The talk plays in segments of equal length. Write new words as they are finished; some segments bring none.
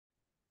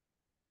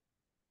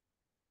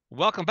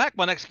Welcome back.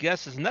 My next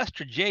guest is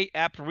Nestor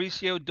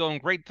Aparicio, doing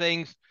great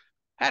things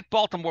at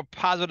Baltimore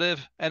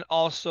Positive and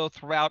also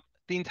throughout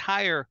the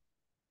entire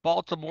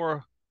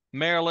Baltimore,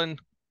 Maryland,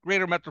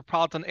 greater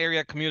metropolitan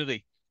area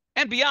community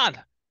and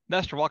beyond.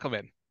 Nestor, welcome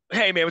in.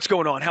 Hey man, what's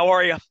going on? How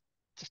are you?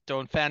 Just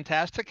doing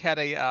fantastic. Had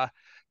a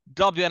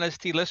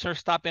WNST listener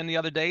stop in the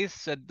other day,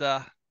 said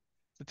to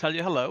tell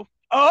you hello.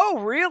 Oh,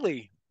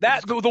 really? We'll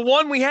That just the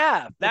one we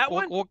have. we'll, That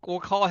we'll, one? we'll, we'll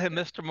call him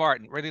Mr.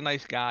 Martin. Really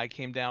nice guy.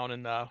 Came down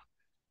and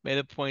made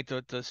a point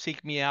to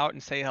seek me out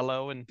and say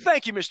hello. And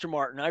Thank you, Mr.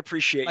 Martin. I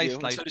appreciate nice,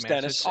 you. And nice so does man.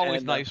 So it's Dennis.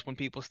 always And nice when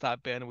people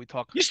stop in and we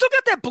talk. you still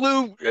got that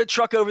blue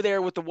truck over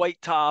there with the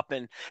white top.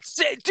 And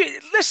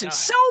dude, listen, Uh,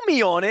 sell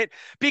me on it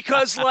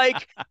because,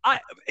 like, I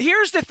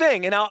here's the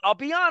thing, and I'll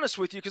be honest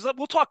with you because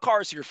we'll talk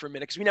cars here for a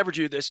minute because we never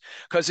do this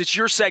because it's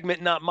your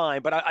segment, not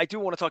mine. But I do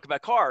want to talk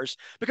about cars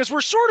because we're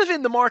sort of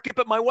in the market.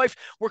 But my wife,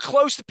 we're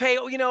close to pay.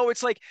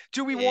 It's like,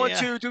 do we want yeah,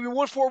 to? Do we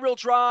want four-wheel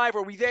drive?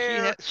 Are we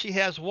there? she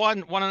has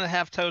one and a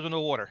half toes in the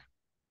water.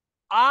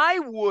 I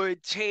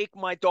would take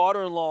my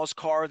daughter-in-law's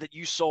car that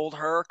you sold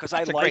her because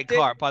I That's a great liked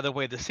it. car, by the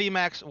way. The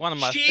C-Max, one of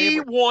my She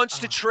favorite. wants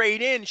to Uh,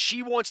 trade in.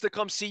 She wants to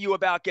come see you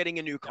about getting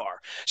a new car.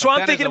 So but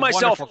I'm that is thinking to a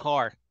myself, wonderful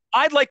car.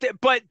 I'd like to,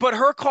 but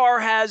her car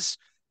has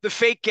the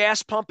fake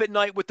gas pump at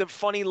night with the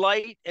funny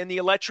light and the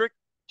electric.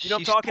 You know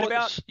what I'm talking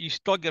about? You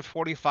still get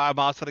 45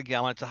 miles to the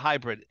gallon. It's a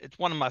hybrid. It's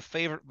one of my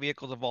favorite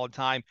vehicles of all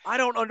time. I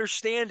don't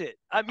understand it.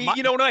 I mean, My,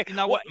 you know, you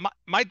know what what?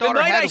 My the daughter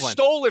night I had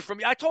one. stole it from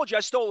you, I told you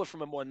I stole it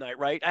from him one night,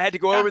 right? I had to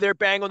go Yeah. over there,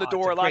 bang on the Oh,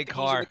 it's a door, lock great the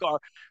keys in the car. car,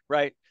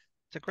 right?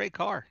 It's a great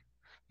car.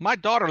 My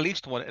daughter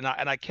leased one, and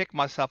I kicked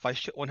myself. I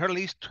should when her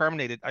lease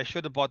terminated, I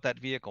should have bought that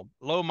vehicle.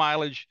 Low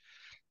mileage.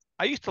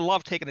 I used to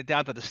love taking it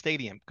down to the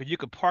stadium because you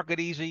could park it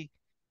easy.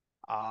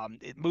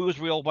 It moves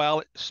real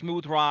well,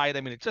 smooth ride.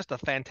 I mean, it's just a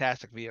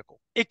fantastic vehicle.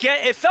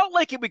 It felt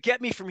like it would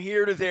get me from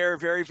here to there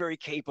very, very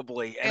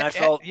capably, and I And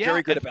felt yeah,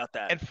 very good about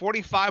that. and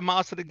 45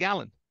 miles to the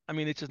gallon. I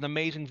mean, it's an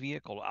amazing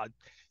vehicle.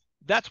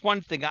 That's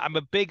one thing. I'm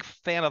a big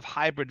fan of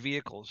hybrid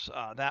vehicles.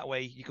 That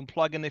way, you can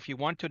plug in if you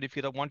want to, and if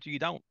you don't want to, you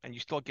don't, and you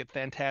still get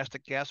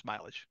fantastic gas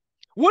mileage.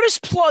 What does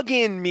plug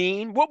in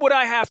mean? What would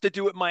I have to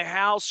do at my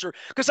house? Or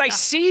because I Yeah,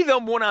 see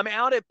them when I'm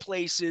out at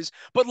places,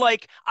 but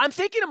like I'm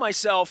thinking to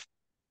myself,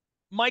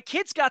 my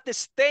kid's got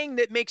this thing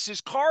that makes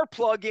his car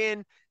plug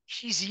in.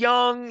 He's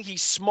young,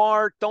 he's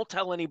smart. Don't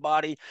tell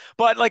anybody.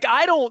 But like,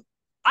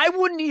 I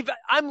wouldn't even,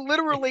 I'm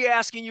literally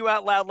asking you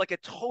out loud like a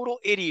total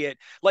idiot.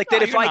 Like no,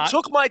 that if you're I not.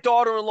 took my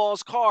daughter in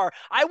law's car,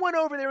 I went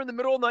over there in the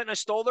middle of the night and I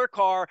stole their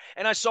car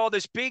and I saw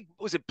this big,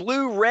 was it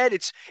blue, red?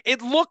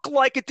 It looked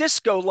like a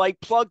disco light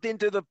plugged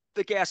into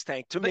the gas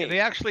tank to They me.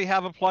 actually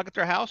have a plug at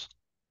their house.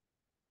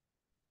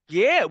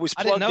 Yeah, it was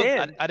I didn't plugged know.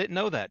 in. I didn't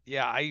know that.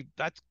 Yeah, I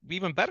that's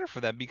even better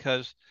for them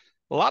because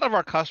a lot of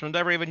our customers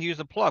never even use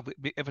a plug.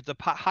 If it's a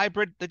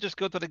hybrid, they just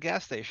go to the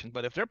gas station.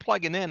 But if they're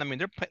plugging in, I mean,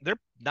 they're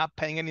not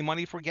paying any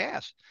money for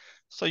gas.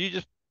 So you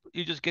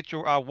just get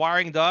your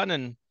wiring done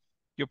and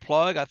your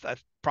plug. I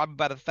probably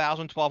about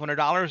 $1,000,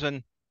 $1,200,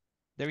 and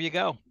there you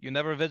go. You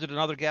never visit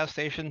another gas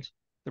station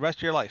the rest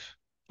of your life,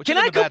 which Can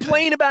isn't I a bad thing.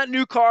 complain about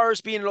new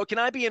cars being low? Can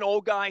I be an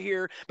old guy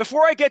here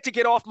before I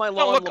get off my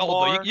You don't lawn, look old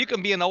though. You, Lamar? you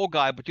can be an old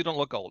guy, but you don't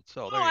look old.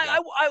 So No, there you go.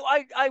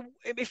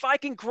 if I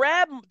can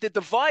grab the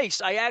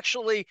device, I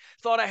actually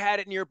thought I had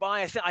it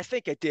nearby. I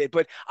think I did,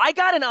 but I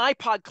got an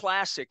iPod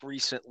Classic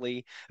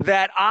recently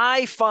that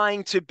I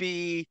find to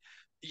be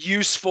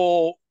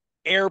useful.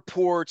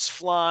 Airports,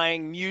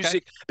 flying, Okay.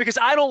 music, because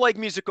I don't like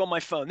music on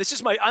my phone.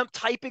 I'm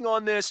typing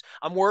on this,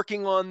 I'm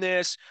working on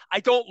this.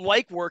 I don't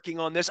like working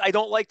on this. I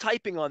don't like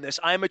typing on this.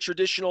 I'm a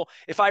traditional,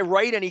 if I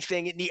write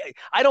anything,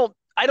 I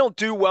don't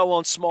do well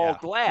on small Yeah.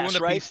 You want glass,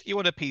 a right? PC? You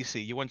want a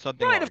PC? You want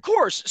something Right, of large?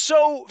 course.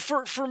 So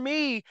for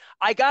me,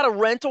 I got a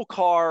rental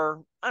car,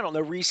 I don't know,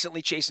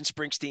 recently chasing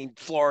Springsteen,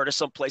 Florida,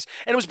 someplace.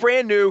 And it was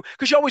brand new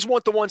because you always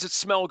want the ones that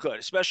smell good,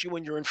 especially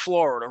when you're in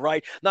Florida,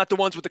 right? Not the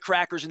ones with the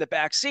crackers in the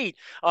back seat,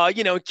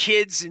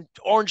 kids and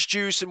orange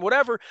juice and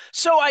whatever.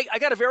 So I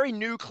got a very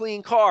new,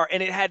 clean car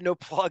and it had no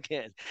plug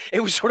in.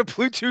 It was sort of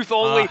Bluetooth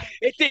Uh, only.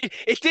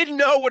 It didn't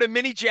know what a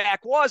mini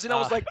jack was. And I uh,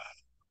 was like,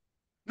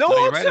 no no,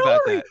 you're right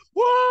about auxiliary. that.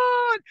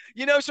 What?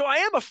 So I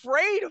am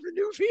afraid of the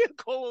new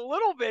vehicle a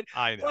little bit,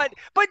 I know.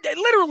 but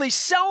literally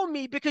sell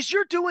me because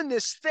you're doing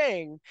this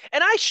thing.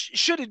 And I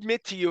should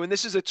admit to you, and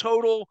this is a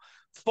total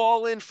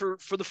fall in for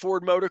the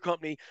Ford Motor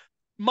Company.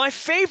 My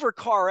favorite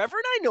car ever,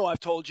 and I know I've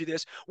told you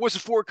this, was a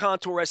Ford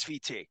Contour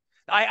SVT.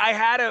 I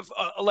had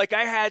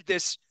I had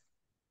this.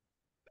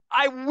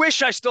 I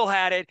wish I still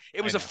had it.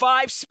 It I was a know.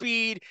 5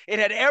 speed. It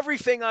had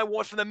everything I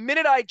want. From the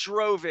minute I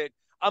drove it,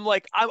 I'm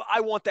like,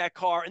 I want that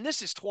car. And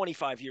this is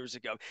 25 years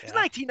ago. It's Yeah.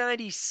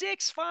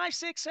 1996, 5,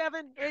 6,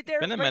 7, right there,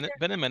 Been a right minute. there.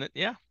 Been a minute.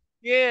 Yeah.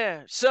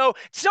 Yeah. So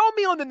sell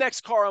me on the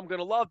next car I'm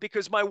gonna love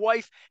because my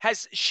wife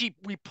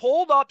we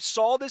pulled up,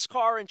 saw this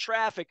car in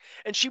traffic,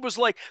 and she was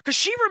like, because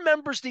she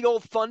remembers the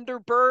old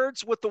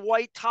Thunderbirds with the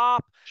white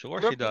top.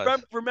 Sure, she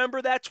does.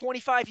 Remember that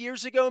 25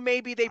 years ago?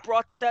 Maybe they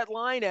brought that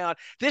line out.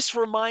 This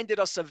reminded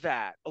us of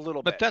that a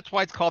little But bit. that's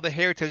why it's called the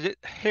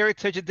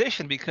Heritage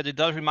Edition, because it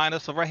does remind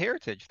us of our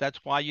heritage. That's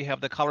why you have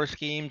the color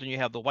schemes and you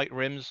have the white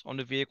rims on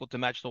the vehicle to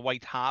match the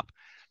white top.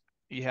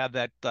 You have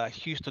that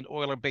Houston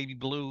Oiler baby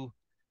blue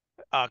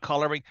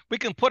coloring. We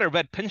can put a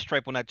red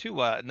pinstripe on that too,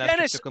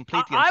 Nestor, to Dennis,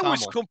 complete the I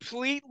was ensemble.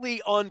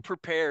 completely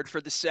unprepared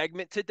for the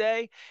segment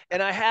today,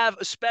 and I have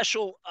a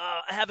special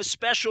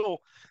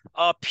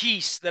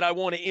piece that I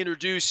want to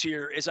introduce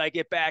here as I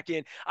get back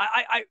in.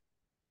 I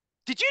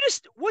did you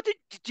just what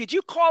did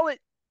you call it?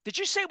 Did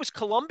you say it was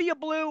Columbia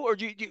blue, or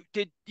you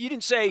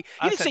didn't say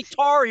I said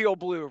Tar Heel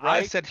blue, I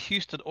right? said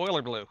Houston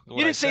Oiler blue, You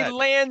what I didn't say said.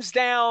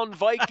 Lansdowne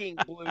Viking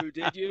blue,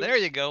 did you? There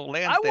you go,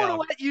 I want to Lansdowne.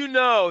 let you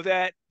know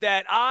that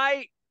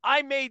I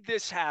made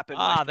this happen,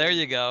 my Ah, there friend.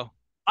 you go.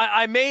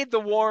 I made the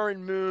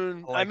Warren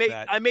Moon. I like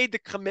that. I made the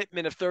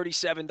commitment of You are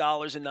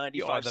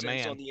 $37.95 on the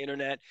man. the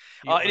internet.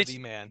 You And are the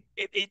man.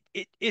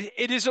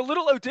 it is a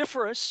little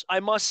odoriferous, I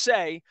must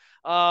say.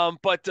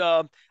 But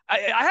I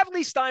have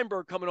Lee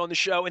Steinberg coming on the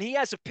show, and he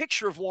has a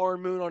picture of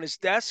Warren Moon on his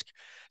desk.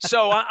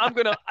 So I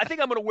think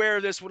I'm gonna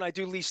wear this when I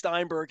do Lee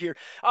Steinberg here.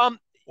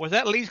 Was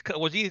that Lee's?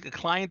 Was he a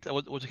client?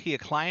 Was he a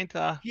client?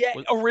 Yeah,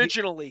 Was he?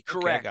 originally,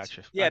 Okay, I correct. got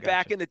you. I Yeah, got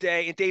back you. in the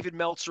day, and David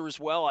Meltzer as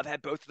well. I've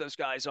had both of those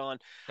guys on.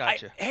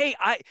 Got you.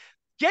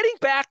 Getting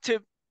back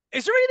to,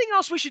 is there anything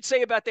else we should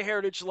say about the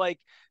Heritage? Like,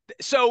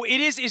 so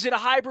is it a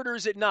hybrid or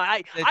is it not?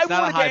 I It's not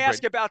a wanted to ask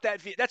hybrid. about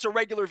that. That's a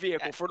regular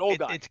vehicle for an old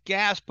guy. It's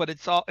gas, but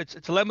it's a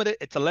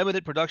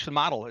limited production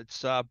model.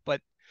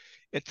 But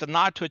it's a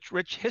nod to its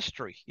rich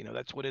history.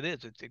 That's what it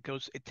is.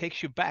 It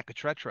takes you back.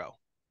 It's retro,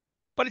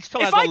 but it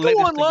still If has all I the go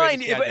latest and online,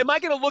 greatest am I gadgets.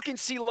 going to look and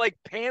see like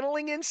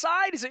paneling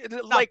inside? Is it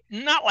Not like,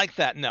 not like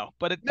that, no.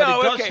 But it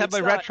no, does okay, have it's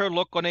a not. retro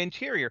look on the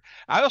interior.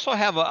 I also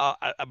have a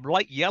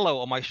light yellow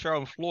on my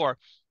showroom floor.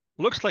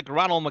 Looks like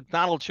Ronald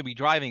McDonald should be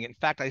driving it. In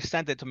fact, I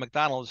sent it to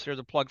McDonald's. Here's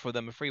a plug for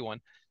them, a free one.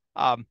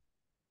 Um,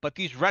 but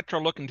these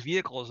retro-looking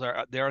vehicles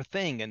they're a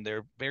thing, and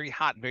they're very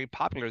hot, very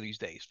popular these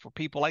days for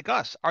people like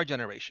us, our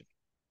generation.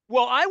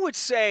 Well, I would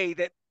say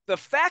that the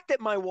fact that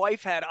my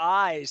wife had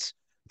eyes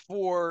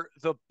for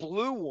the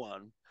blue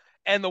one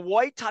and the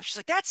white top, she's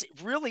like, that's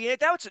really it.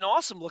 That's an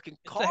awesome looking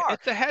It's a car.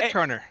 it's a head And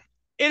turner.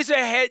 it is a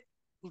head,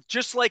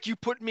 just like you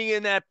put me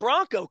in that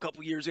Bronco a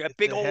couple years ago, that It's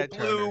big a old head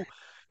turner. blue,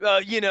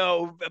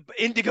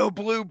 indigo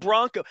blue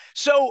Bronco.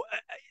 So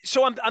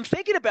I'm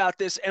thinking about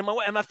this, and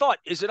I thought,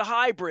 is it a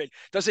hybrid?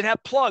 Does it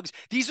have plugs?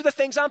 These are the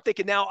things I'm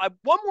thinking. Now,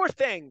 one more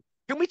thing.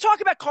 Can we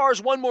talk about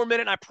cars one more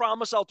minute? And I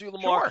promise I'll do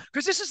Lamar Sure,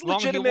 because this is as long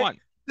as you legitimate. want.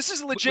 This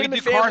is a We legitimate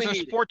do cars family and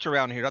meeting. sports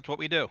around here. That's what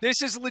we do.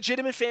 This is a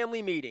legitimate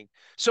family meeting.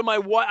 So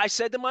I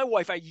said to my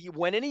wife, I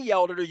went in and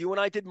yelled at her. You and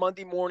I did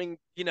Monday morning.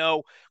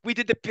 We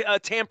did the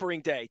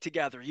tampering day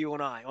together, you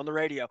and I, on the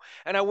radio.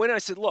 And I went and I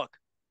said, look,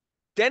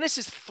 Dennis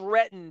has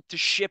threatened to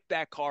ship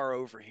that car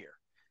over here.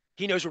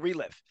 He knows where we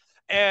live.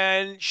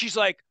 And she's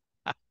like,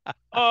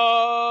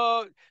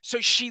 so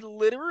she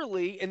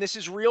literally, and this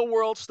is real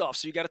world stuff.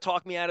 So you got to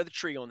talk me out of the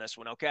tree on this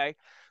one, okay?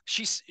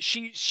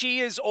 She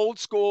is old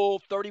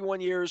school,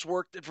 31 years,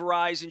 worked at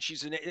Verizon.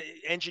 She's an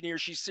engineer.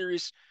 She's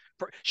serious.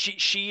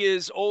 She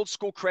is old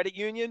school credit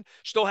union.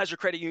 Still has her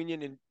credit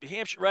union in New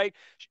Hampshire, right?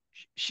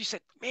 She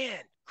said, "Man,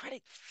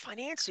 credit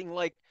financing,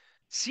 like,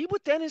 see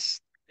what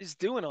Dennis is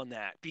doing on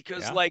that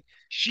because Yeah. like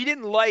she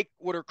didn't like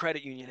what her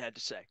credit union had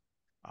to say."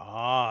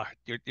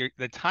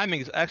 The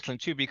timing is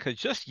excellent too, because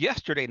just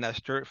yesterday,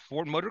 Nestor,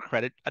 Ford Motor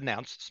Credit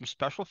announced some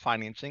special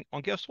financing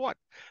on, guess what?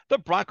 The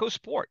Bronco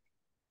Sport.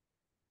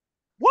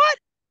 What?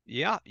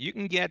 Yeah, you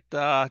can get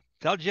tell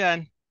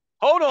Jen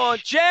Hold on,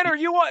 sh- Jen. y- Are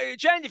you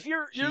Jen? If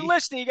you're she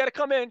listening, you got to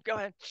come in. Go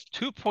ahead.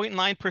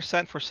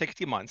 2.9% for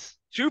 60 months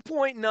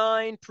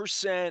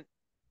 2.9%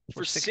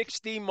 for for 60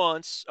 60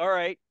 months. All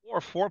right. or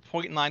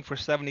 4.9 for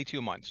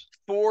 72 months.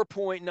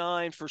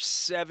 4.9 for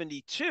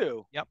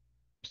 72. Yep.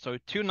 So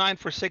 2.9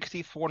 for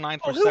 60, 4.9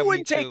 for Well, who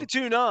wouldn't take the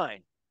 72.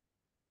 2.9?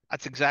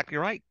 That's exactly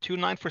right.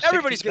 2.9 for 60.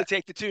 Everybody's going to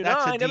take the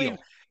That's a 2.9. I mean,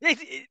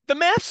 deal. the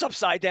math's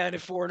upside down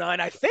at 4.9,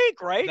 I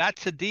think, right?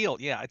 That's a deal.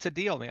 Yeah, it's a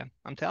deal, man.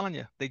 I'm telling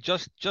you. They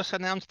just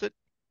announced it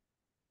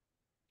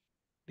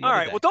the All other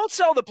right. Well, day. don't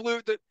sell the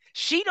blue.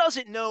 She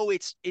doesn't know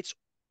it's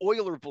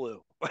Oiler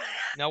blue.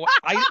 No,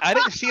 I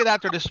didn't see it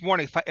after this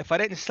morning. If I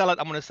didn't sell it,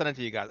 I'm gonna send it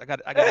to you guys. I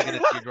gotta get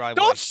it to your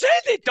Don't driveway.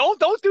 send it. Don't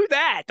do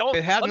that. Don't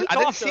It let me hasn't. I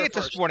didn't talk to see her it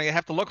this first. morning. I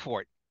have to look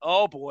for it.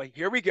 Oh boy,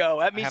 here we go.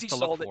 That I means have he to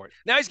look sold it. for it.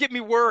 Now he's getting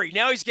me worried.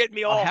 Now he's getting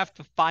me I'll all. have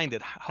to find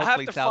it. I have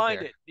Hopefully, to it's out find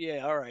there. it.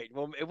 Yeah, all right.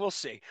 Well, we'll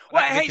see. But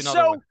I Well, can get hey, you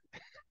another one. so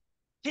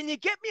can you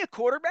get me a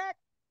quarterback?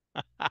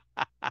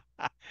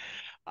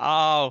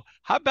 Oh,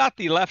 how about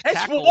the left Has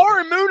tackle?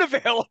 Warren Moon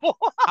available?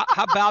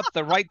 How about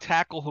the right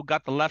tackle who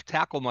got the left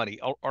tackle money?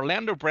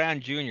 Orlando Brown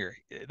Jr.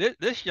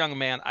 This young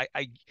man,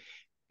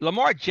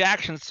 Lamar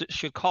Jackson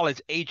should call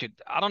his agent.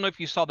 I don't know if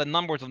you saw the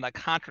numbers on that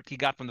contract he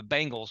got from the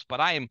Bengals, but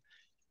I am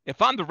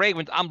If I'm the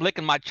Ravens, I'm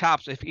licking my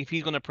chops if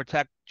he's going to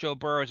protect Joe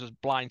Burrow's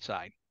blind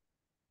side.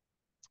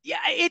 Yeah,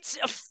 it's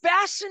a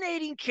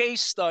fascinating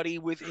case study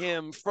with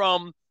him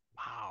from,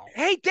 Wow.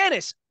 hey,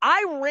 Dennis,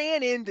 I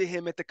ran into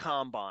him at the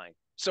combine.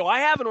 So I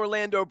have an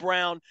Orlando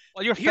Brown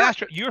Well, you're here.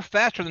 faster. You're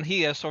faster than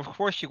he is, so of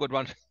course you would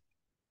run.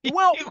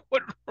 Well, You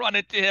would run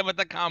into him at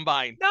the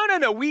combine.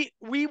 no. We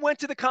went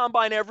to the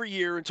combine every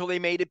year until they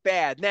made it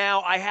bad.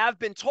 Now I have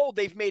been told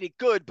they've made it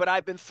good, but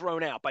I've been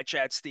thrown out by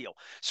Chad Steele.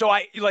 So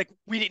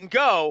we didn't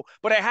go,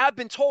 but I have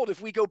been told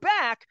if we go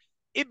back,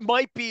 it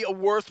might be a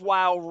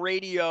worthwhile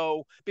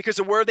radio because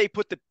of where they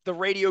put the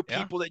radio Yeah.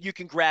 people that you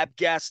can grab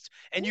guests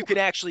and you Ooh. can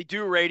actually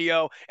do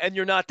radio and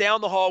you're not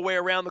down the hallway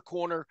around the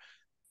corner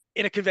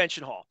in a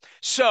convention hall.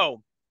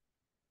 So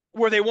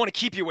where they want to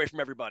keep you away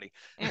from everybody.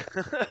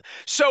 Mm.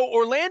 So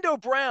Orlando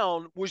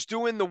Brown was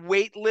doing the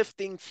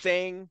weightlifting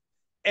thing,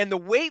 and the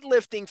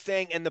weightlifting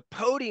thing and the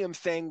podium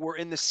thing were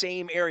in the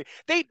same area.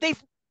 They've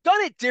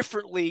done it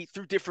differently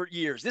through different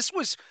years. This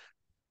was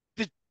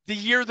the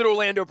year that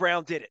Orlando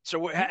Brown did it.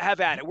 So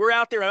have at it. We're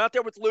out there. I'm out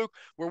there with Luke.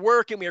 We're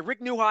working. We have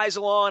Rick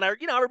Neuheisel on. I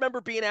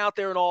remember being out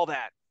there and all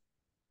that.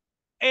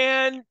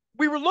 And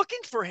we were looking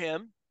for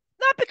him,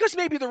 not because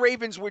maybe the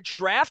Ravens would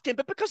draft him,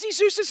 but because he's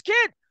Zeus's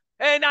kid.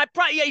 And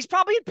he's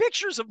probably in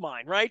pictures of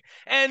mine, right?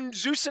 And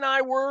Zeus and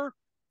I were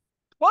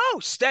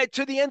close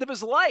to the end of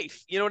his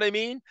life. You know what I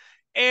mean?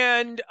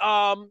 And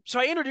so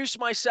I introduced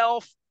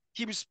myself.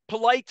 He was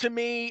polite to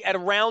me at a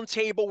round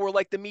table where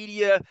like the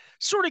media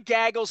sort of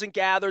gaggles and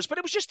gathers, but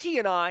it was just he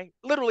and I.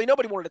 Literally,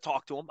 nobody wanted to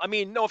talk to him. I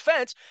mean, no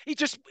offense.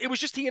 It was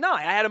just he and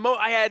I.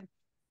 I had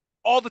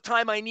all the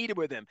time I needed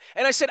with him.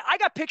 And I said, I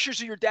got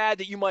pictures of your dad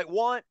that you might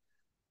want.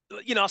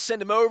 I'll send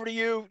them over to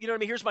you. You know what I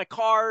mean? Here's my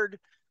card.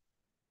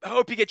 I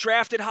hope you get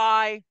drafted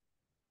high.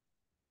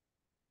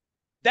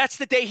 That's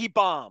the day he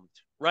bombed,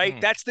 right?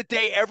 Mm. That's the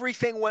day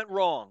everything went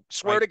wrong.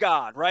 Swear Right. to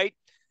God, right?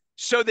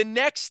 So the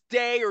next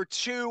day or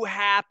two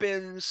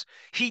happens.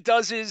 He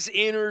does his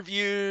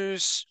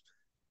interviews.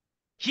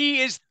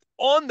 He is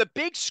on the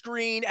big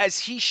screen as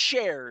he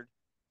shared,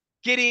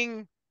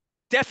 getting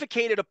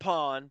defecated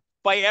upon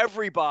by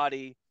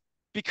everybody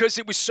because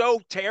it was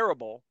so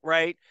terrible,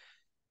 right?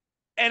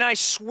 And I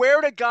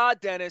swear to God,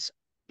 Dennis,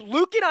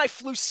 Luke and I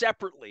flew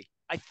separately.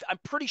 I'm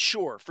pretty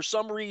sure for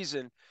some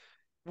reason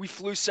we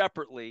flew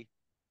separately.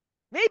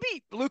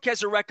 Maybe Luke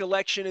has a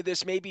recollection of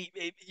this. Maybe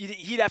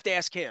he'd have to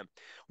ask him.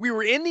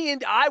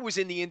 I was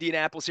in the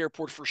Indianapolis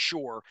airport for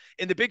sure,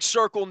 in the big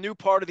circle, new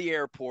part of the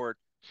airport.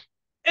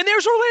 And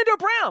there's Orlando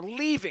Brown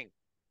leaving,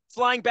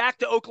 flying back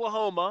to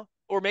Oklahoma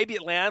or maybe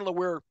Atlanta,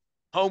 where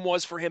home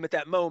was for him at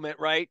that moment,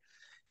 right?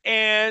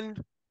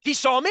 And he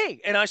saw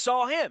me and I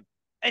saw him.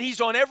 And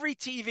he's on every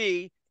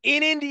TV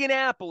in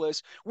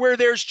Indianapolis where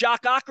there's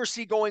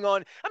jockocracy going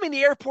on. I mean,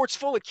 the airport's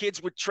full of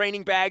kids with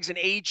training bags and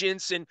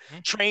agents and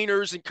Mm.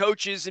 trainers and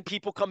coaches and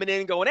people coming in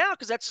and going out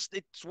because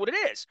it's what it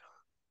is.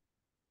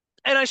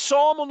 And I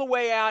saw him on the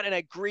way out and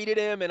I greeted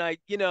him and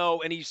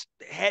and he's,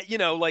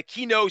 like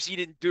he knows he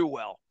didn't do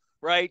well.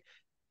 Right.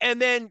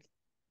 And then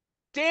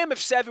damn if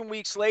 7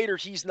 weeks later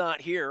he's not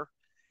here.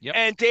 Yep.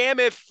 And damn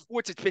if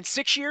it's been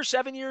 6 years,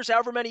 7 years,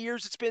 however many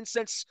years it's been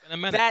since In a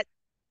minute.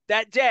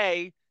 that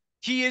day,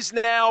 he is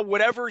now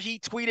whatever he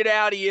tweeted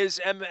out. He is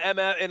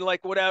and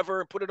like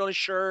whatever, and put it on his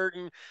shirt,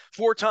 and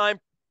 4-time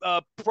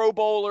Pro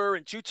Bowler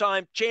and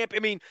 2-time champ. I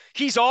mean,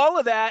 he's all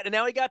of that, and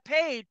now he got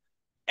paid.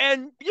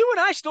 And you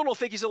and I still don't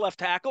think he's a left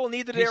tackle, and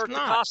neither did He's Eric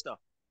not. DeCosta.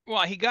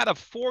 Well, he got a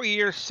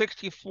 4-year,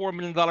 $64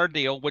 million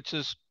deal, which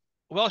is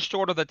well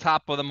short of the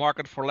top of the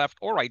market for left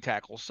or right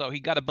tackles. So he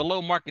got a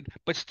below market,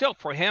 but still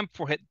for him,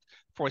 for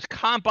his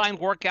combine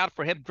workout,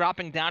 for him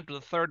dropping down to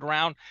the third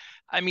round.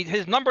 I mean,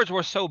 his numbers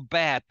were so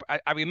bad.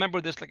 I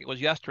remember this like it was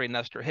yesterday,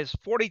 Nestor. His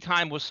 40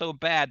 time was so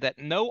bad that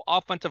no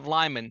offensive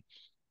lineman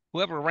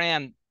who ever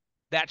ran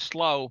that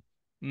slow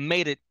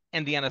made it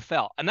in the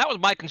NFL. And that was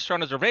my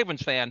concern as a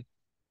Ravens fan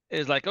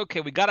is like,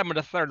 okay, we got him in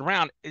the third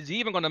round. Is he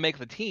even going to make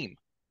the team?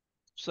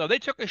 So they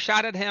took a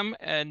shot at him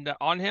and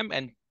on him,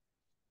 and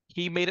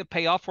he made it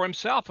pay off for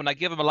himself. And I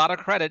give him a lot of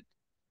credit.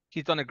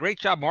 He's done a great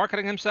job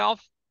marketing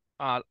himself.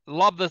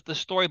 Love the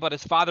story about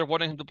his father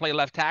wanting him to play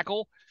left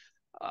tackle.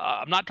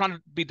 I'm not trying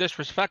to be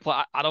disrespectful.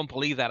 I don't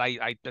believe that.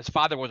 His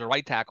father was a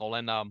right tackle,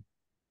 and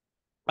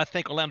I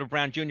think Orlando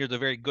Brown Jr. is a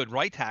very good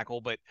right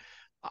tackle. But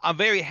I'm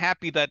very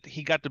happy that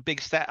he got the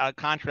big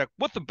contract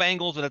with the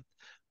Bengals, and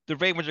the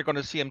Ravens are going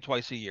to see him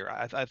twice a year.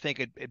 I think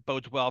it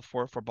bodes well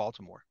for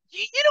Baltimore.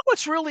 You know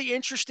what's really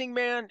interesting,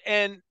 man,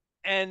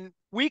 and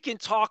we can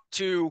talk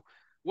to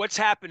what's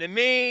happened to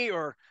me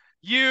or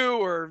you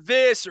or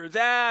this or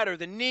that or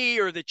the knee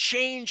or the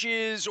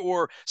changes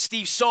or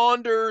Steve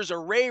Saunders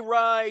or Ray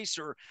Rice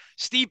or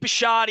Steve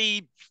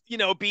Bisciotti,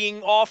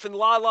 being off in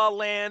La La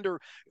Land or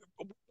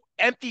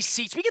empty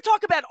seats. We can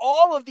talk about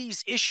all of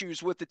these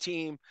issues with the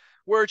team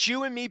where it's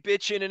you and me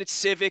bitching and it's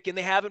Civic and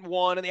they haven't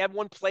won and they haven't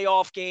won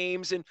playoff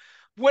games and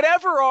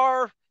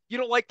whatever you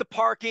don't like the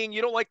parking,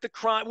 you don't like the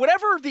crime,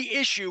 whatever the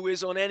issue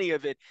is on any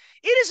of it.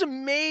 It is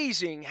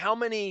amazing how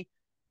many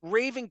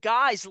Raven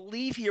guys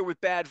leave here with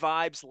bad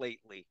vibes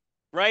lately,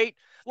 right?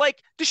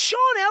 Like Deshaun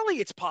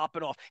Elliott's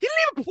popping off. He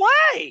didn't even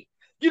play,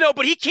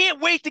 but he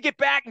can't wait to get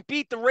back and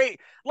beat the Ravens.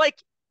 Like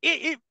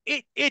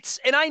it's,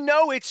 and I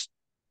know Well,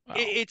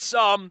 it's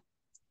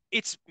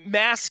it's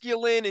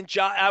masculine and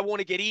I want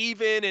to get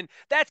even, and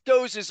that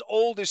goes as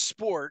old as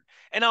sport.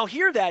 And I'll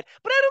hear that,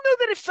 but I don't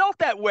know that it felt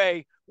that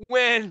way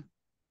when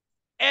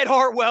Ed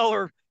Hartwell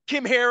or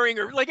Kim Herring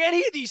or like any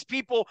of these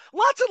people,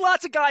 lots and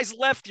lots of guys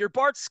left here.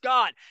 Bart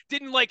Scott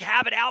didn't like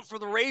have it out for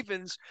the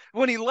Ravens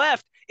when he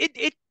left. It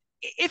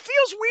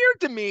feels weird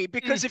to me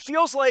because mm, it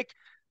feels like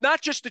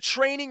not just the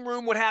training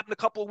room, what happened a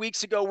couple of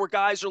weeks ago where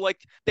guys are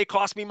like, they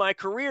cost me my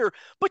career,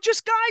 but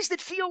just guys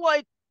that feel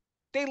like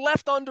they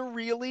left under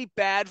really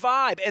bad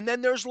vibe. And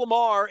then there's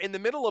Lamar in the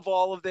middle of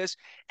all of this.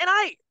 And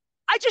I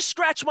just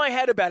scratch my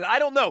head about it. I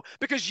don't know,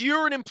 because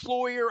you're an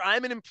employer,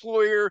 I'm an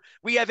employer.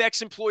 We have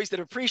ex-employees that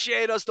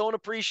appreciate us, don't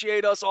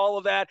appreciate us, all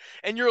of that.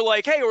 And you're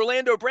like, hey,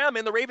 Orlando Brown,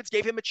 man, the Ravens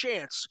gave him a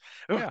chance.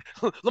 yeah.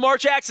 Lamar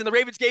Jackson, the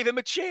Ravens gave him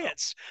a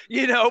chance,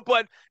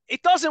 but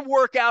it doesn't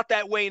work out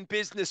that way in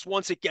business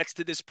once it gets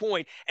to this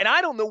point. And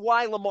I don't know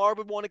why Lamar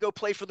would want to go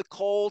play for the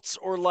Colts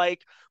or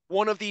like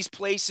one of these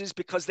places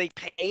because they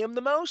pay him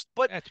the most,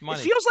 but That's it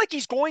money. feels like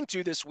he's going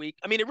to this week.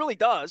 I mean, it really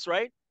does,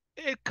 right?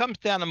 It comes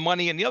down to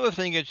money. And the other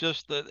thing is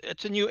just that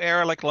it's a new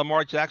era, like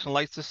Lamar Jackson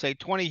likes to say.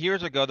 20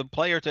 years ago, the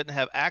players didn't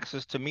have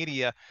access to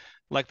media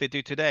like they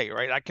do today,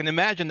 right? I can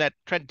imagine that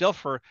Trent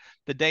Dilfer,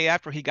 the day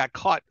after he got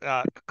cut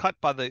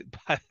by the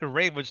by the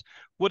Ravens,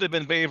 would have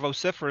been very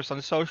vociferous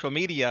on social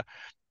media,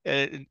 He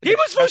was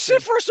expressing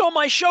vociferous on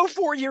my show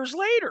 4 years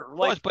later,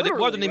 like was, but it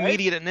literally, wasn't right?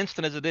 immediate and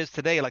instant as it is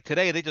today. Like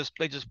today, they just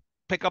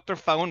pick up their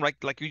phone, right?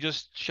 Like you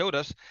just showed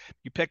us.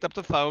 You picked up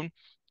the phone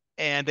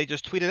and they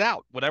just tweet it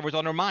out, whatever's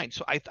on their mind.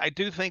 So I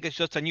do think it's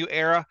just a new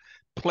era.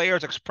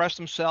 Players express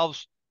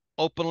themselves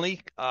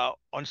openly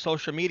on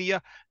social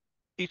media.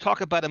 You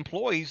talk about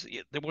employees,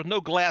 there was no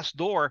glass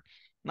door,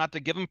 not to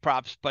give them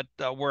props, but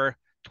where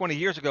 20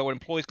 years ago,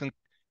 employees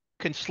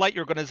can slight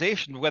your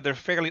organization, whether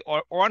fairly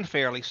or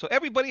unfairly. So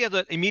everybody has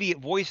an immediate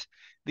voice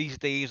these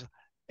days,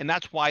 and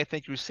that's why I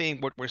think you're seeing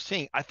what we're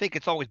seeing. I think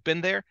it's always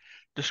been there.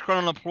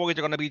 Disgruntled employees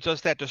are going to be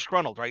just that,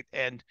 disgruntled, right?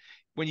 And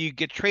when you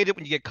get traded,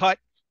 when you get cut,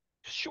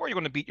 sure you're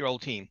going to beat your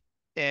old team.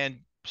 And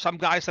some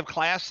guys have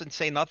class and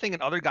say nothing,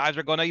 and other guys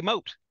are going to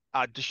emote.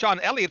 Deshaun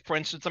Elliott, for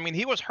instance, I mean,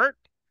 he was hurt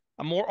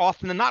more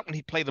often than not when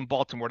he played in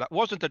Baltimore. That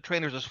wasn't the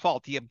trainer's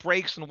fault. He had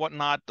breaks and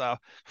whatnot,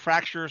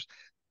 fractures.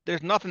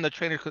 There's nothing the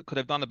trainer could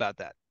have done about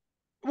that.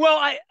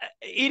 Well,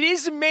 it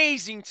is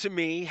amazing to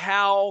me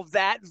how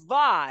that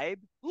vibe,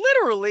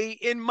 literally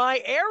in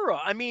my era.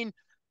 I mean,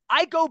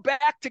 I go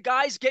back to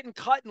guys getting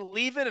cut and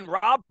leaving, and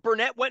Rob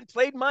Burnett went and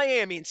played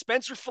Miami, and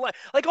Spencer Flynn,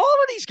 like all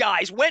of these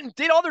guys went and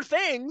did other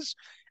things,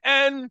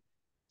 and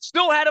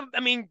still had a, I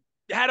mean,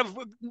 had a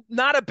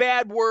not a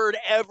bad word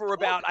ever Well,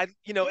 about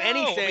no, I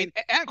mean, anything.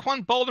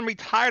 Anquan Bolden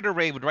retired a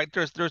Raven, right?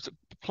 There's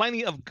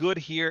plenty of good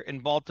here in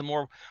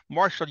Baltimore.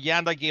 Marshall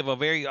Yanda gave a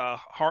very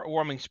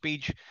heartwarming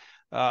speech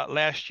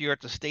last year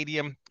at the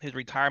stadium, his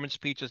retirement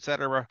speech,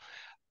 etc.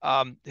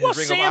 Well, His Ring of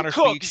Sam Honor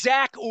Cook, speech.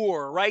 Zach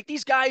Orr, right?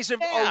 These guys are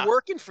Yeah,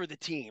 working for the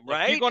team, look,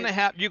 right? And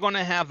you're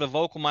gonna have the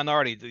vocal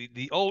minority,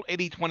 the old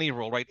 80-20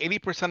 rule, right?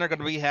 80% are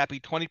gonna be happy,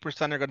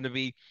 20% are gonna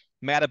be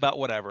mad about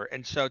whatever.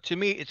 And so to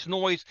me, it's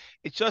noise.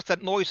 It's just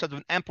that noise has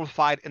been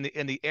amplified in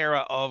the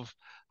era of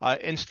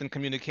instant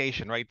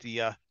communication, right?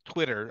 The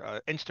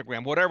Twitter,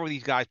 Instagram, whatever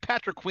these guys.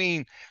 Patrick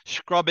Queen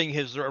scrubbing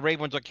his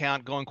Ravens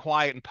account, going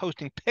quiet and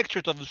posting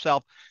pictures of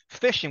himself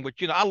fishing,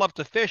 which I love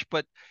to fish,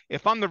 but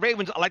if I'm the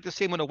Ravens, I like to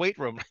see him in a weight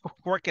room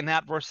working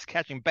out versus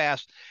catching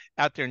bass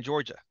out there in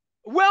Georgia.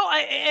 well,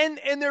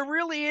 and there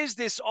really is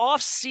this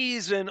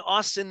off-season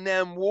us and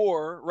them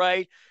war,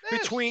 right?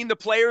 Yes. Between the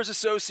Players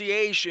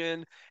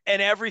Association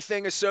and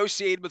everything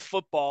associated with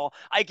football.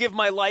 I give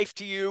my life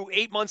to you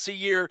 8 months a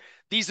year.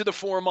 These are the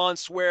 4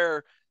 months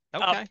where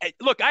Okay.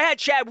 look, I had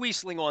Chad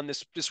Wiesling on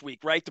this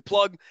week, right? To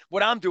plug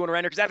what I'm doing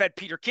around here, because I've had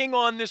Peter King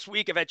on this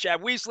week. I've had Chad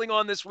Wiesling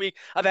on this week.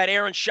 I've had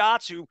Aaron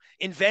Schatz, who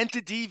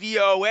invented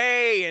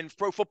DVOA and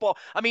pro football.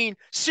 I mean,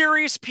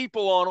 serious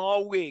people on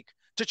all week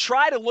to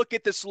try to look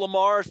at this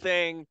Lamar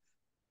thing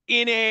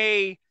in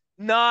a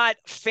not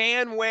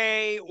fan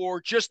way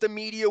or just a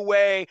media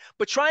way,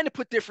 but trying to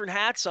put different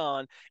hats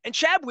on. And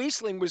Chad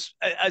Wiesling was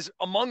as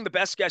among the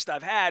best guests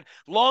I've had.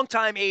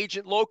 Longtime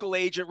agent, local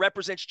agent,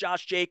 represents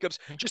Josh Jacobs.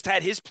 Just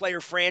had his player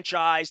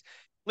franchised.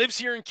 Lives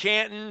here in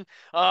Canton.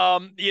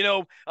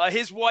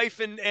 His wife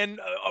and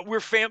we're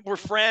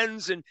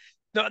friends and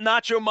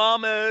Nacho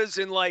Mamas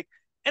and like.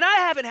 And I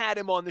haven't had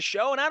him on the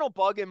show, and I don't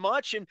bug him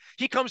much. And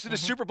he comes to the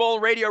Hmm. Super Bowl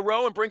and Radio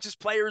Row and brings his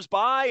players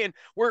by, and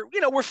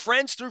we're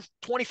friends through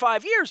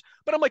 25 years.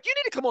 But I'm like, you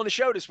need to come on the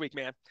show this week,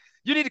 man.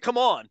 You need to come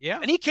on. Yeah.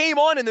 And he came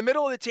on in the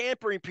middle of the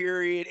tampering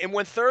period and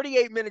went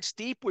 38 minutes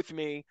deep with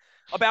me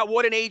about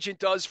what an agent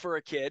does for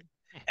a kid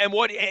and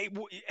what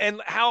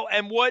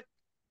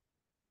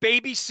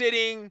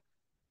babysitting,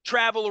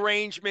 travel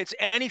arrangements,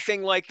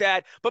 anything like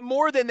that. But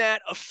more than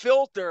that, a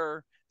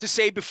filter to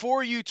say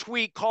before you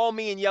tweet, call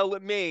me and yell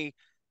at me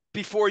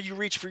before you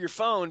reach for your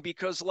phone,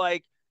 because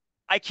like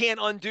I can't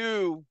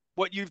undo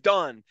what you've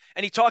done.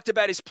 And he talked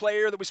about his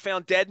player that was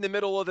found dead in the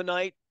middle of the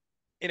night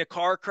in a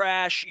car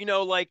crash.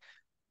 Like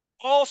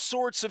all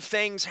sorts of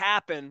things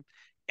happen.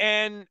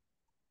 And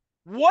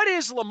what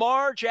is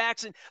Lamar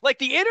Jackson? Like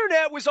the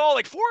internet was all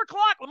like 4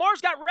 o'clock.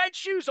 Lamar's got red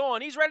shoes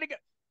on. He's ready to go.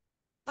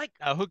 Like,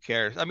 Who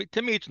cares? I mean,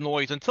 to me, it's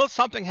noise. Until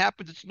something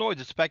happens, it's noise.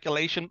 It's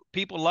speculation.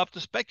 People love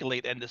to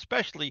speculate, and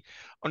especially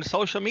on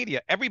social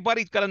media,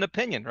 everybody's got an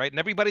opinion, right? And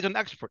everybody's an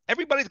expert.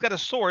 Everybody's got a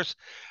source.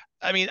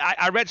 I mean,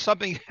 I read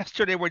something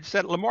yesterday where it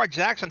said Lamar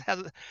Jackson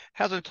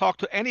hasn't talked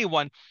to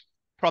anyone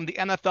from the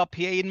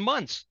NFLPA in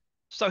months.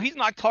 So he's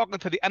not talking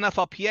to the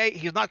NFLPA.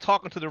 He's not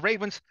talking to the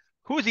Ravens.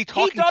 Who is he he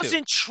talking to?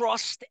 doesn't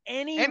trust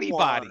anyone,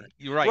 Anybody.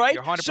 You're right. right?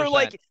 You're So, 100%.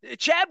 like,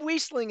 Chad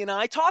Wiesling and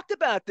I talked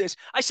about this.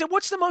 I said,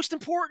 "What's the most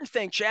important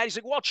thing, Chad?" He's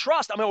like, "Well,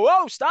 trust." I'm like,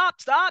 "Whoa,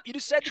 stop, stop! You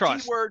just said the T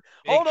Trust. word.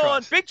 Big Hold on,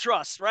 trust. big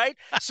trust, right?"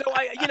 So,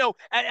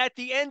 at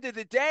the end of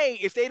the day,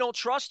 if they don't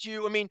trust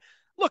you, I mean,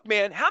 look,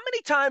 man, how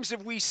many times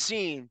have we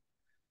seen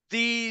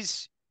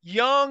these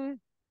young,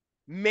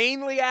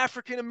 mainly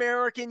African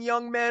American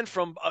young men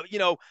from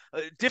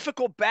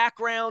difficult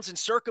backgrounds and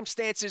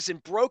circumstances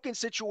and broken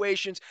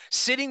situations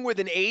sitting with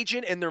an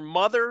agent and their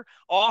mother,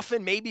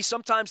 often maybe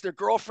sometimes their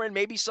girlfriend,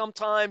 maybe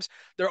sometimes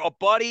they're a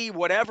buddy,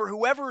 whatever,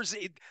 whoever's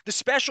the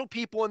special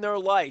people in their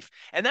life.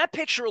 And that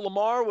picture of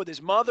Lamar with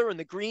his mother in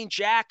the green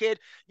jacket,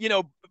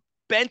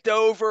 bent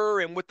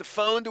over and with the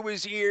phone to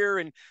his ear,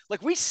 and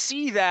like we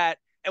see that,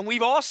 and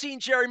we've all seen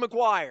Jerry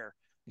Maguire.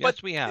 But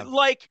Yes, we have.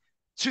 like,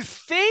 to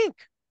think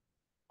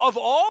of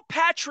all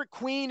Patrick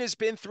Queen has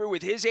been through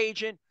with his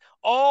agent,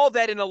 all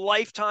that in a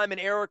lifetime and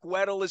Eric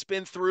Weddle has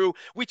been through.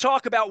 We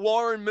talk about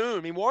Warren Moon.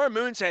 I mean, Warren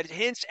Moon's had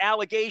hints,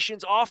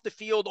 allegations off the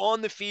field,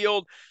 on the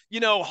field,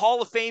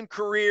 Hall of Fame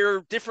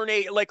career, different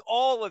age, like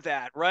all of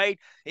that, right?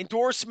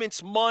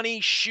 Endorsements,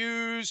 money,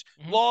 shoes,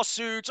 Hmm.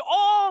 lawsuits,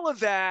 all of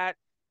that.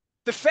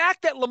 The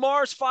fact that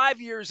Lamar's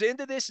 5 years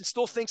into this and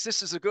still thinks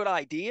this is a good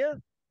idea,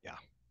 Yeah.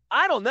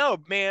 I don't know,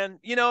 man.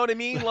 You know what I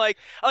mean? Like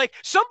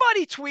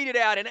somebody tweeted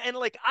out, and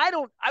like I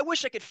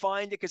wish I could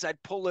find it because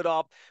I'd pull it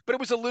up, but it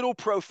was a little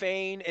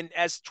profane, and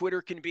as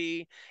Twitter can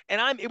be. And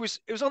it was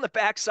on the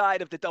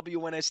backside of the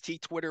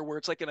WNST Twitter where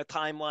it's like in a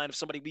timeline of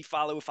somebody we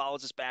follow who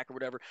follows us back or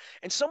whatever.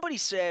 And somebody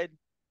said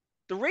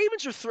the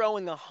Ravens are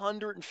throwing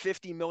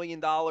 $150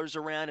 million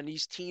around, and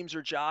these teams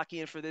are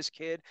jockeying for this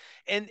kid,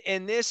 and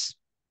this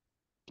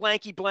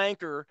blanky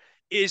blanker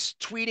is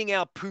tweeting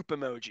out poop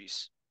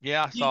emojis.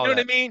 Yeah, I You saw know what I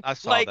that. mean? I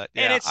saw Like, that.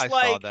 and Yeah, it's I saw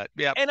like, that.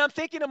 Yeah. and I'm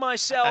thinking to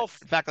myself,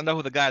 In fact, I know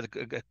who the guy is.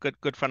 A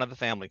good friend of the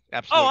family. oh,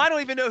 Absolutely. I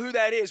don't even know who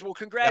that is. Well, Yep.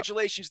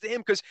 congratulations to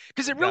him, because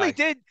it Good really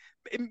guy. did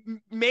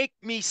make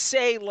me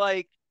say,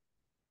 like,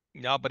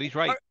 No, but he's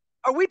right. are,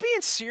 are we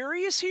being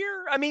serious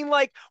here? I mean,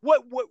 like,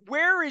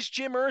 where is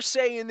Jim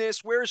Irsay in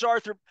this? Where's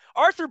Arthur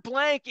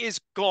Blank is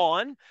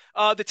gone.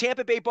 The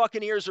Tampa Bay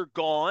Buccaneers are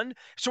gone.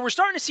 So we're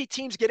starting to see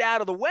teams get out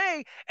of the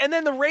way. And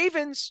then the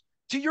Ravens,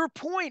 to your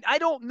point, I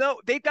don't know.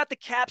 They've got the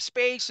cap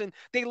space and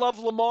they love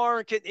Lamar.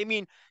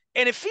 And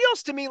it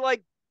feels to me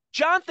like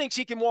John thinks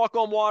he can walk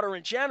on water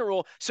in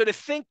general. So to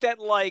think that,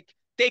 like,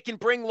 they can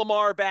bring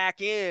Lamar back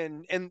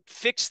in and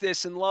fix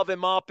this and love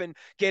him up and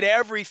get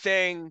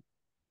everything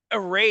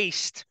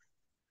erased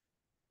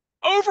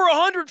over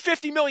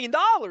 $150 million.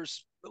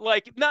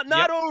 Like, not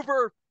Yep.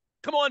 over,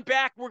 come on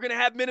back, we're going to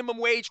have minimum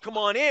wage, come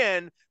on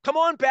in. Come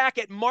on back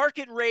at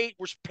market rate.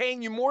 We're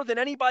paying you more than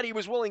anybody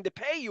was willing to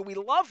pay you. We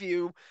love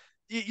you.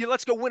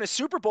 Let's go win a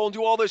Super Bowl and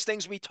do all those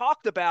things we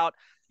talked about.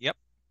 Yep.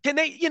 Can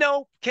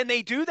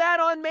they do that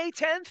on May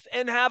 10th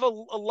and have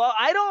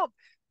I don't,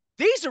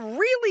 these are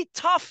really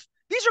tough.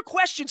 These are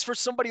questions for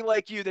somebody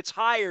like you that's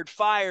hired,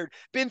 fired,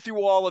 been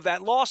through all of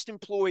that, lost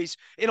employees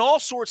in all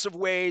sorts of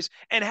ways,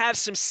 and have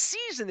some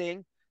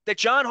seasoning that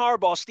John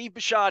Harbaugh, Steve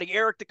Bisciotti,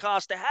 Eric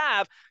DeCosta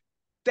have,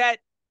 that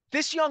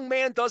this young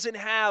man doesn't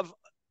have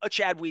a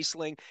Chad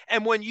Wiesling.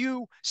 And when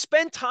you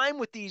spend time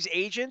with these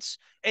agents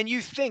and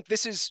you think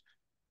this is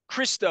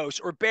Christos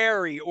or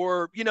Barry,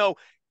 or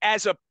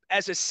as a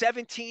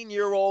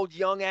 17-year-old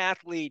young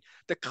athlete,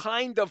 the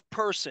kind of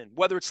person,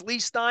 whether it's Lee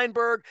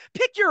Steinberg,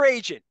 pick your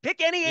agent,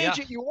 pick any Yeah.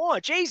 agent you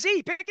want,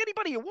 Jay-Z, pick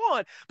anybody you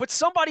want, but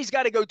somebody's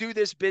got to go do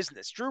this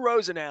business. Drew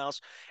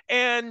Rosenhaus.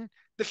 And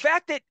the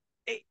fact that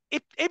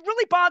it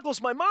really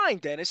boggles my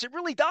mind, Dennis. It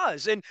really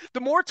does. And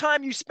the more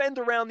time you spend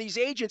around these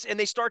agents and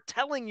they start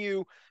telling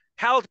you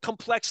how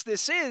complex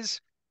this is,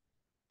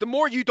 the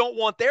more you don't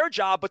want their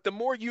job, but the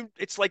more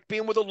it's like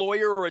being with a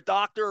lawyer or a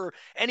doctor or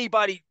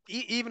anybody,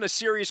 even a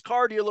serious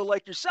car dealer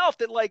like yourself,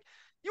 that, like,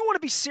 you want to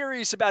be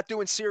serious about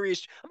doing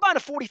serious. I'm buying a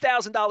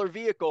 $40,000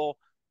 vehicle.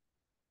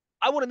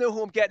 I want to know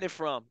who I'm getting it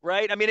from,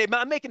 right? I mean,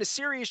 I'm making a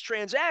serious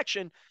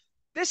transaction.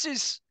 This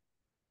is,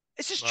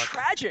 it's just Look,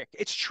 tragic.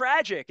 It's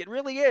tragic. It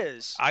really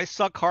is. I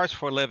sell cars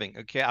for a living.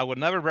 Okay. I would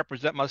never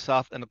represent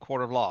myself in a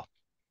court of law.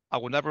 I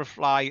would never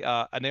fly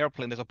an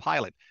airplane as a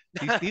pilot.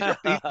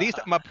 These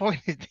my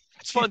point is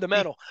It's these,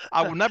 fundamental.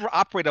 I will never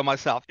operate on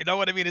myself. You know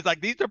what I mean? It's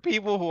like these are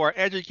people who are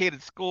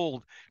educated,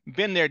 schooled,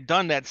 been there,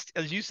 done that,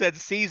 as you said,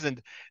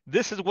 seasoned.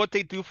 This is what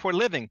they do for a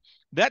living.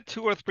 That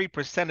 2 or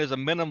 3% is a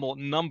minimal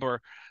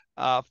number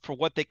for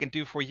what they can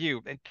do for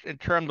you in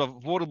terms of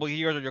votable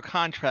years of your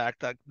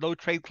contract, no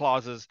trade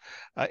clauses,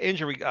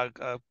 injury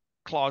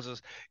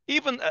clauses.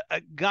 Even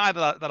a guy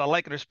that I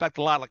like and respect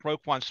a lot, like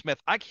Roquan Smith,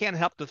 I can't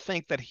help to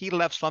think that he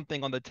left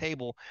something on the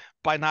table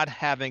by not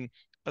having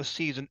a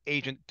seasoned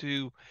agent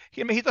to.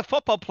 I mean, he's a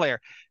football player.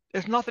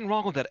 There's nothing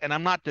wrong with it, and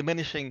I'm not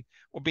diminishing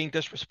or being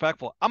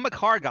disrespectful. I'm a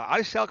car guy.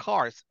 I sell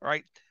cars,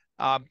 right?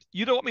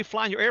 You don't want me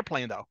flying your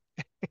airplane, though.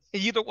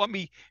 You don't want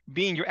me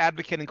being your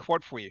advocate in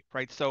court for you,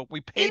 right? So we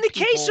In pay the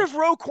case people. of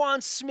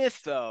Roquan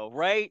Smith, though,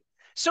 right?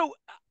 So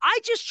I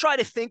just try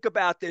to think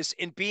about this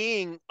in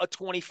being a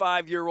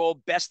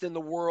 25-year-old best in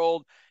the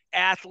world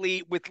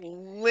athlete with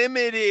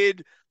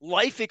limited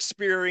life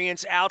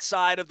experience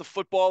outside of the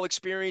football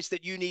experience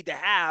that you need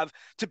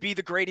to be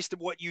the greatest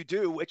of what you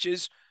do, which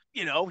is,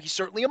 he's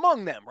certainly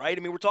among them, right?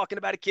 I mean, we're talking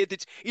about a kid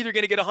that's either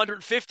going to get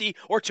 150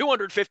 or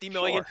 250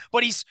 million, Sure.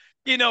 but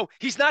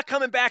he's not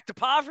coming back to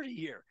poverty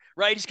here,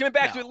 right? He's coming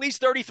back to No. at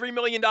least $33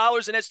 million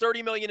and has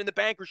 30 million in the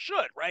bank, or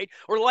should, right?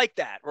 Or like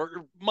that,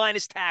 or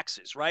minus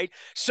taxes, right?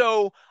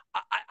 So,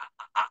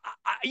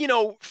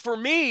 for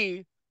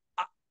me,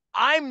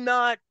 I'm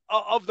not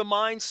of the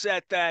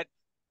mindset that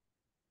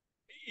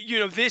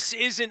this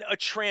isn't a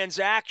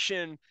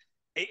transaction.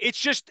 It's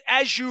just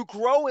as you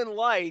grow in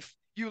life,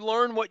 you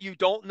learn what you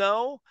don't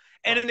know.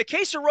 And in Right. the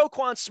case of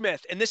Roquan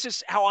Smith, and this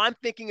is how I'm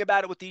thinking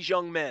about it with these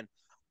young men,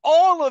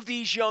 all of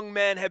these young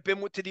men have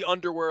been to the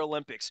Underwear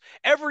Olympics.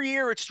 Every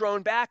year it's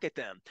thrown back at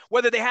them.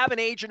 Whether they have an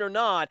agent or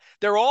not,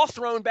 they're all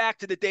thrown back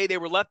to the day they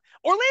were left.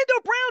 Orlando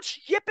Brown's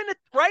yipping it,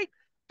 right?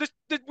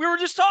 We were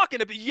just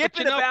talking about But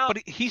yipping about.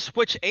 he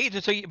switched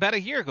agents about a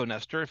year ago,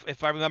 Nestor,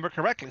 if I remember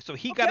correctly. So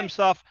he got Okay,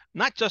 himself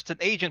not just an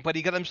agent, but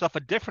he got himself a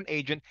different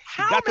agent.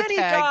 He how got the many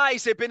tag.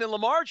 guys have been in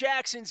Lamar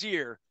Jackson's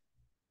ear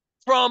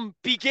from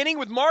beginning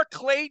with Mark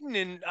Clayton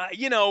and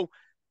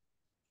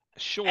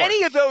Sure.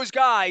 any of those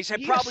guys have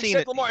He has probably seen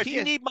said it. to Lamar, if He you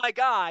has need my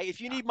guy,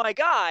 if you need my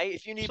guy,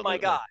 if you need my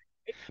guy.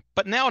 absolutely.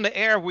 But now in the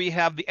air, we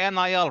have the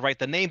NIL, right?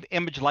 The name,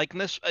 image,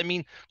 likeness. I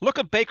mean, look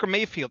at Baker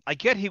Mayfield. I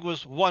get he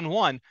was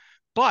 1-1,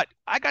 but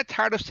I got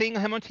tired of seeing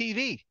him on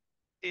TV.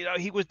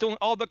 He was doing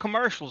all the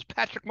commercials.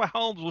 Patrick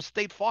Mahomes was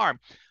State Farm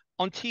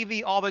on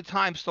TV all the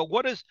time. So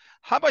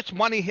how much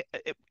money,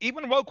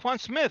 even Roquan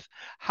Smith,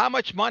 how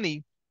much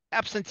money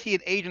absentee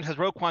agent has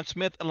Roquan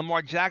Smith and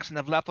Lamar Jackson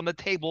have left on the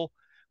table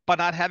by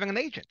not having an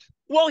agent?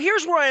 Well,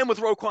 here's where I am with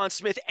Roquan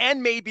Smith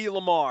and maybe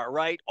Lamar,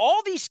 right?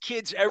 All these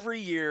kids every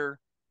year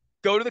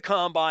go to the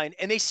combine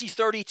and they see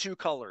 32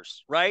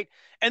 colors, right?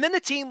 And then the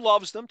team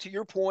loves them, to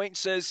your point, and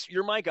says,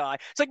 you're my guy.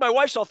 It's like my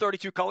wife saw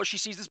 32 colors. She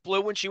sees this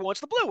blue one. She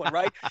wants the blue one,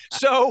 right?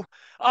 So,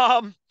 so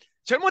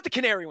I want the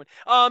canary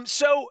one.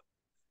 So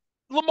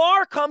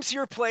Lamar comes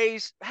here,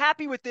 plays,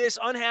 happy with this,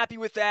 unhappy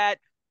with that,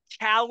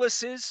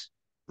 calluses,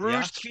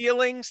 bruised Yes,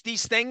 feelings,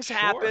 these things sure,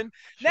 happen.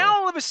 Now sure.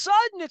 all of a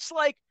sudden it's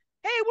like,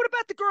 hey, what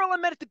about the girl I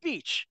met at the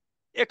beach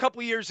a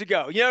couple of years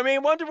ago? You know what I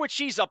mean? Wonder what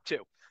she's up to.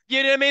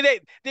 You know what I mean?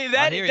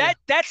 I hear you.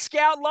 That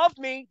scout loved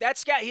me. That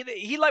scout,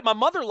 he like my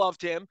mother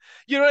loved him.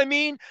 You know what I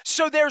mean?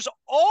 So there's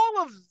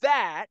all of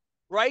that,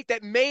 right?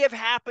 That may have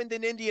happened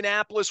in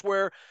Indianapolis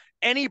where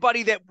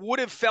anybody that would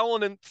have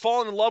fallen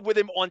in love with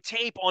him on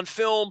tape, on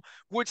film,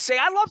 would say,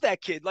 I love that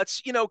kid.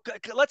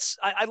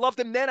 I loved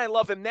him then. I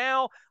love him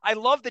now. I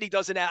love that he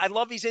doesn't, I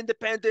love his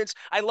independence.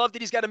 I love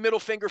that he's got a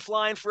middle finger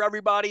flying for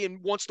everybody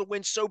and wants to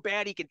win so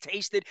bad he can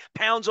taste it,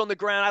 pounds on the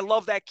ground. I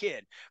love that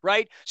kid,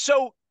 right?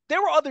 So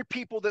there were other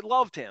people that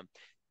loved him.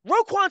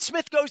 Roquan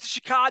Smith goes to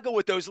Chicago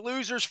with those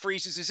losers,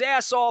 freezes his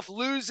ass off,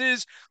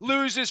 loses,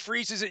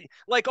 freezes it,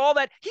 like all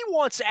that. He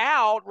wants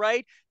out,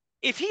 right?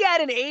 If he had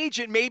an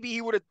agent, maybe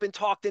he would have been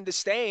talked into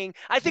staying.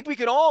 I think we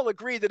can all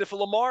agree that if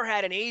Lamar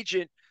had an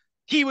agent,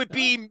 he would No,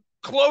 be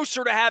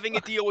closer to having a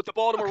look, deal with the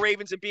Baltimore look.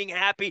 Ravens and being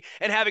happy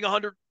and having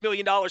 $100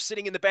 million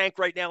sitting in the bank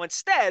right now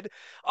instead,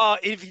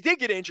 if he did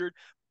get injured.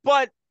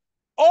 But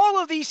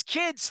all of these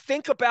kids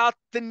think about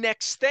the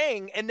next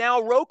thing. And now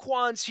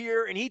Roquan's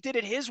here and he did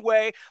it his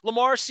way.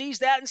 Lamar sees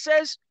that and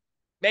says,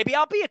 maybe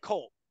I'll be a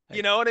Colt. You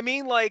Hey, know what I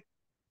mean? Like,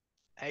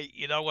 hey,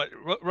 you know what?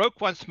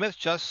 Roquan Smith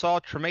just saw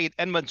Tremaine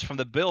Edmonds from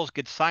the Bills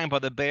get signed by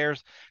the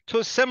Bears to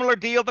a similar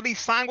deal that he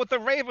signed with the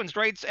Ravens,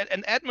 right?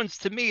 And Edmonds,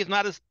 to me, is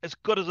not as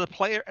good as a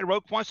player as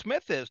Roquan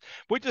Smith is.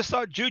 We just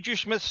saw Juju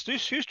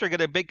Smith-Schuster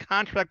get a big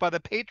contract by the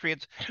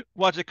Patriots,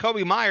 while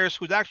Jacoby Myers,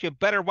 who's actually a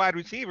better wide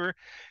receiver,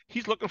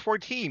 he's looking for a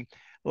team.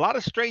 A lot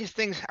of strange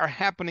things are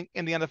happening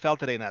in the NFL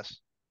today,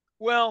 Ness.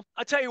 well,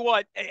 I'll tell you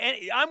what,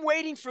 I'm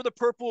waiting for the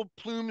purple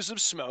plumes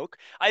of smoke.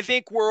 I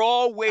think we're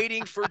all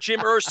waiting for Jim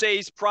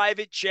Irsay's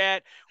private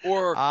jet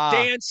or Ah,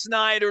 Dan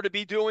Snyder to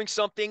be doing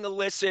something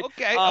illicit.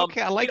 okay,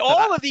 okay, I I mean, like that.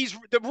 all of these,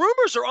 the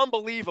rumors are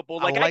unbelievable.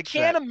 I Like, I like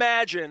can't that.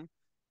 imagine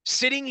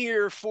sitting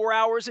here 4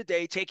 hours a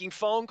day taking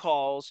phone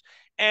calls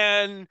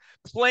and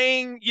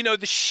playing,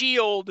 the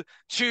shield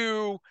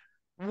to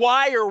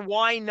why or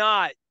why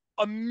not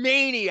a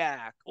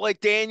maniac like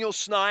Daniel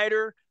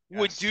Snyder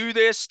would Yes, do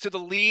this to the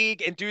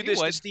league and do he this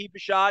to would. Steve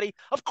Bisciotti?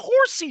 Of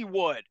course he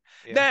would.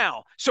 Yeah.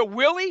 Now, so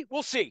will he?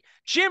 We'll see.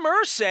 Jim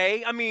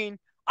Irsay, I mean,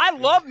 I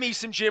love me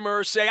some Jim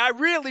Irsay. I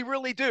really,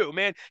 really do,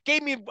 man.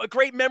 Gave me a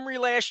great memory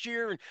last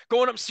year and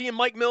going up and seeing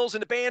Mike Mills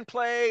and the band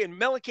play and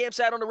Mellencamp's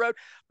out on the road.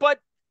 But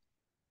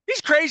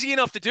he's crazy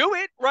enough to do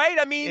it, right?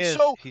 I He mean, is.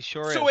 so He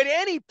sure so is. at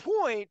any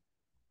point,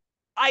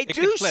 I It could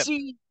do flip.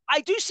 see I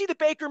do see the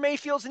Baker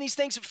Mayfields and these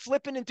things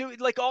flipping and doing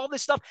like all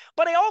this stuff.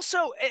 But I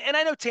also, and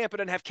I know Tampa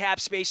doesn't have cap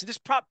space, and this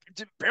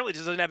apparently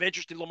doesn't have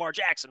interest in Lamar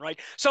Jackson, right?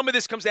 Some of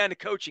this comes down to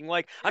coaching.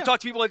 Like I've Yeah.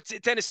 talked to people in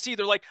Tennessee,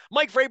 they're like,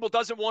 Mike Vrabel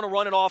doesn't want to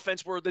run an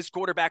offense where this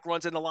quarterback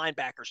runs in the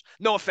linebackers.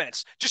 No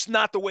offense, just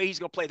not the way he's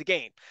going to play the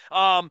game.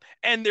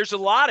 And there's a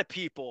lot of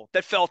people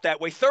that felt that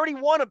way.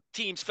 31 of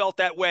teams felt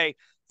that way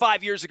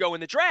 5 years ago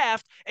in the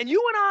draft. And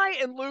you and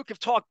I and Luke have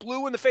talked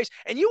blue in the face.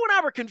 And you and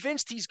I were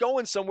convinced he's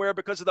going somewhere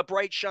because of the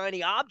bright,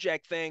 shiny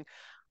object thing.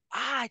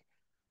 I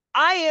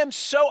I am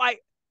so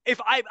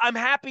I'm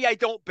happy I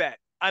don't bet.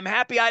 I'm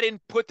happy I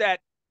didn't put that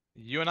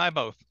You and I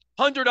both.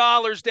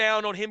 $100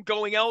 down on him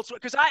going elsewhere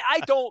because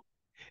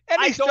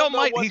And I he still don't know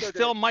might. what He they're gonna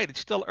still do. might. It's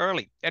still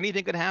early.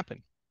 Anything could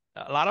happen.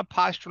 A lot of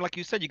posture, like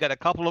you said. You got a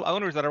couple of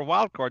owners that are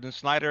wild cards in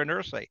Snyder and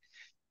Ursay.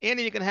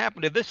 Anything can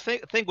happen. If this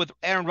thing with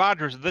Aaron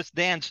Rodgers, this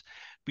dance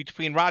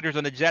between Rodgers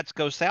and the Jets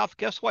goes south,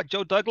 guess what?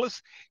 Joe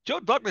Douglas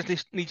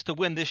needs to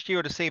win this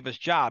year to save his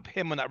job.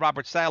 Him and that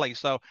Robert Saleh.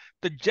 So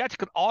the Jets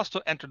could also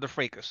enter the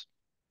fracas.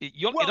 It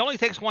Well, only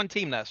takes one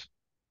team, Ness.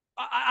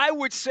 I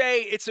would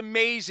say it's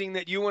amazing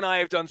that you and I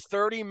have done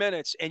 30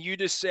 minutes and you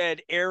just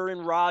said Aaron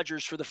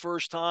Rodgers for the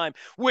first time,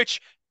 which,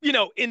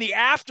 in the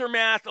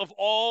aftermath of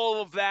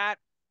all of that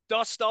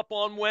dust up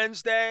on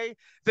Wednesday,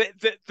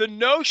 the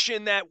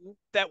notion that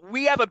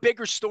we have a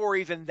bigger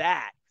story than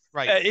that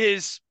Right.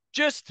 is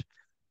just,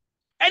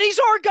 and he's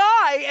our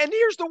guy. And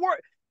here's the word.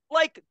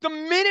 Like the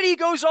minute he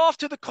goes off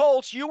to the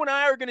Colts, you and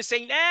I are going to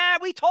say, nah,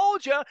 we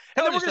told you. And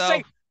then Told we're you going to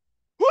say, so.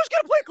 who's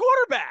going to play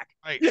quarterback?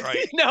 Right.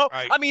 Right. you know,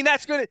 Right. I mean,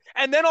 that's going to,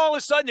 and then all of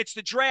a sudden it's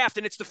the draft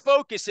and it's the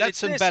focus and it's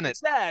Stetson this and Bennett.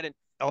 it's that. And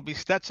I'll be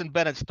Stetson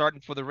Bennett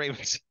starting for the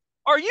Ravens.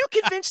 are you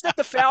convinced that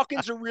the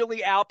Falcons are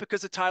really out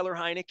because of Tyler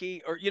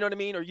Heineke? Or, you know what I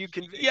mean? Are you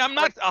convinced? Yeah, I'm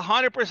not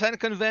 100%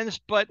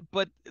 convinced, but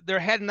they're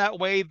heading that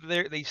way.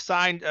 They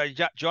signed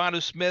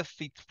Jonnu Smith,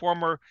 the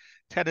former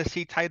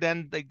Tennessee tight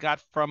end they got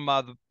from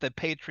the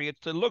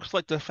Patriots. It looks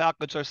like the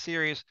Falcons are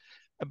serious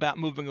about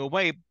moving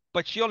away,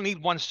 but you only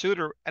need one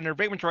suitor, and the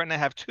Ravens right now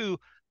have two,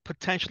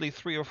 potentially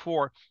three or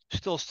four,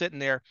 still sitting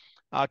there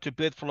to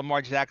bid for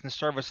Lamar Jackson's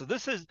services.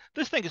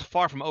 This thing is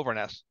far from over,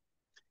 Ness.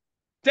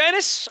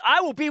 Dennis,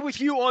 I will be with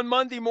you on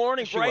Monday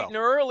morning, Yes, you bright will. and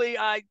early.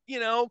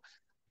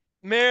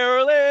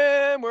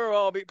 Maryland, we're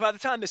all by the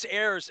time this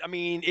airs, I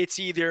mean, it's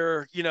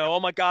either, Yep. oh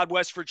my God,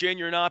 West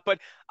Virginia or not. But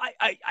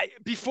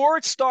before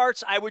it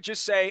starts, I would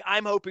just say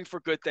I'm hoping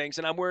for good things,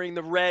 and I'm wearing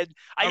the red.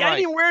 I All didn't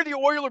right. even wear the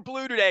Oiler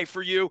blue today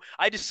for you.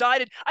 I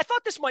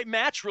thought this might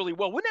match really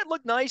well. Wouldn't that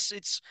look nice?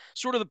 It's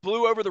sort of the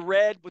blue over the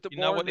red with the You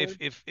know orange.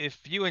 what? If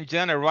you and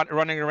Jen are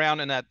running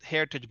around in that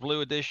Heritage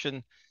Blue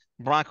Edition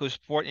Broncos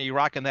sport and you're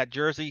rocking that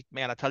jersey,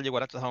 man, I tell you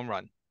what, that's a home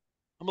run.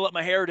 I'm gonna let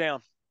my hair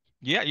down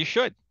Yeah, you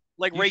should.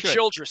 like You Ray should.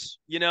 Childress,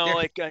 There.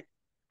 like All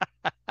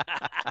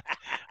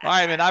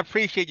right, man. I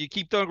appreciate you.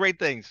 Keep doing great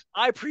things.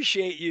 I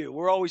appreciate you.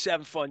 We're always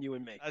having fun, you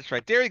and me. That's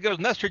right. There he goes,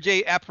 Nestor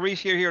J.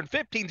 Aparicio here in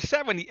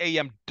 1570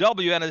 AM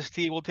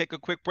WNST. We'll take a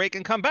quick break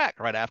and come back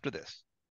right after this.